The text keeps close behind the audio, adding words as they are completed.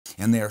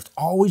And there's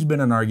always been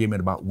an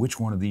argument about which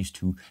one of these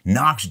two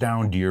knocks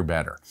down deer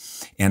better.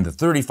 And the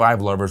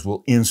 .35 lovers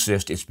will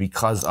insist it's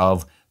because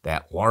of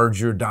that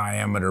larger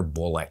diameter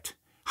bullet.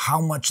 How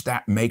much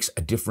that makes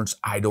a difference,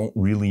 I don't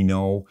really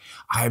know.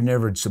 I've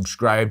never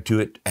subscribed to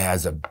it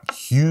as a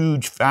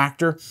huge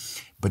factor,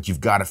 but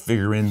you've got to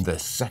figure in the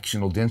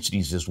sectional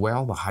densities as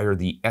well. The higher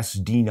the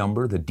SD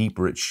number, the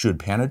deeper it should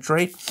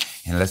penetrate.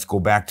 And let's go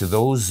back to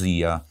those.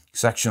 The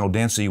sectional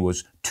density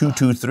was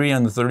 223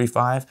 on the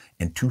 .35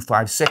 and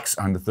 256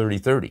 on the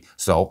 .30-30.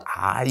 So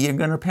you're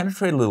going to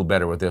penetrate a little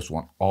better with this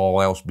one,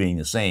 all else being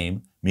the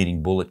same,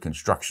 meaning bullet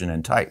construction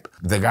and type.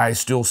 The guys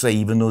still say,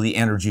 even though the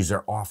energies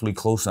are awfully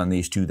close on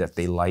these two, that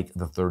they like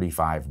the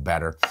 .35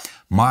 better.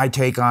 My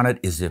take on it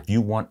is if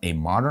you want a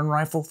modern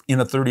rifle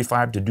in a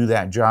 .35 to do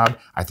that job,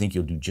 I think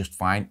you'll do just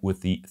fine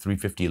with the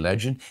 350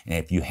 Legend.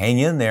 And if you hang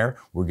in there,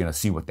 we're going to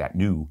see what that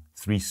new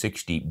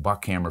 360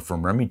 buckhammer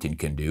from Remington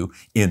can do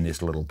in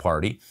this little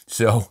party.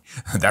 So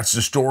that's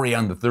the story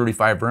on the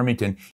 .35 Remington.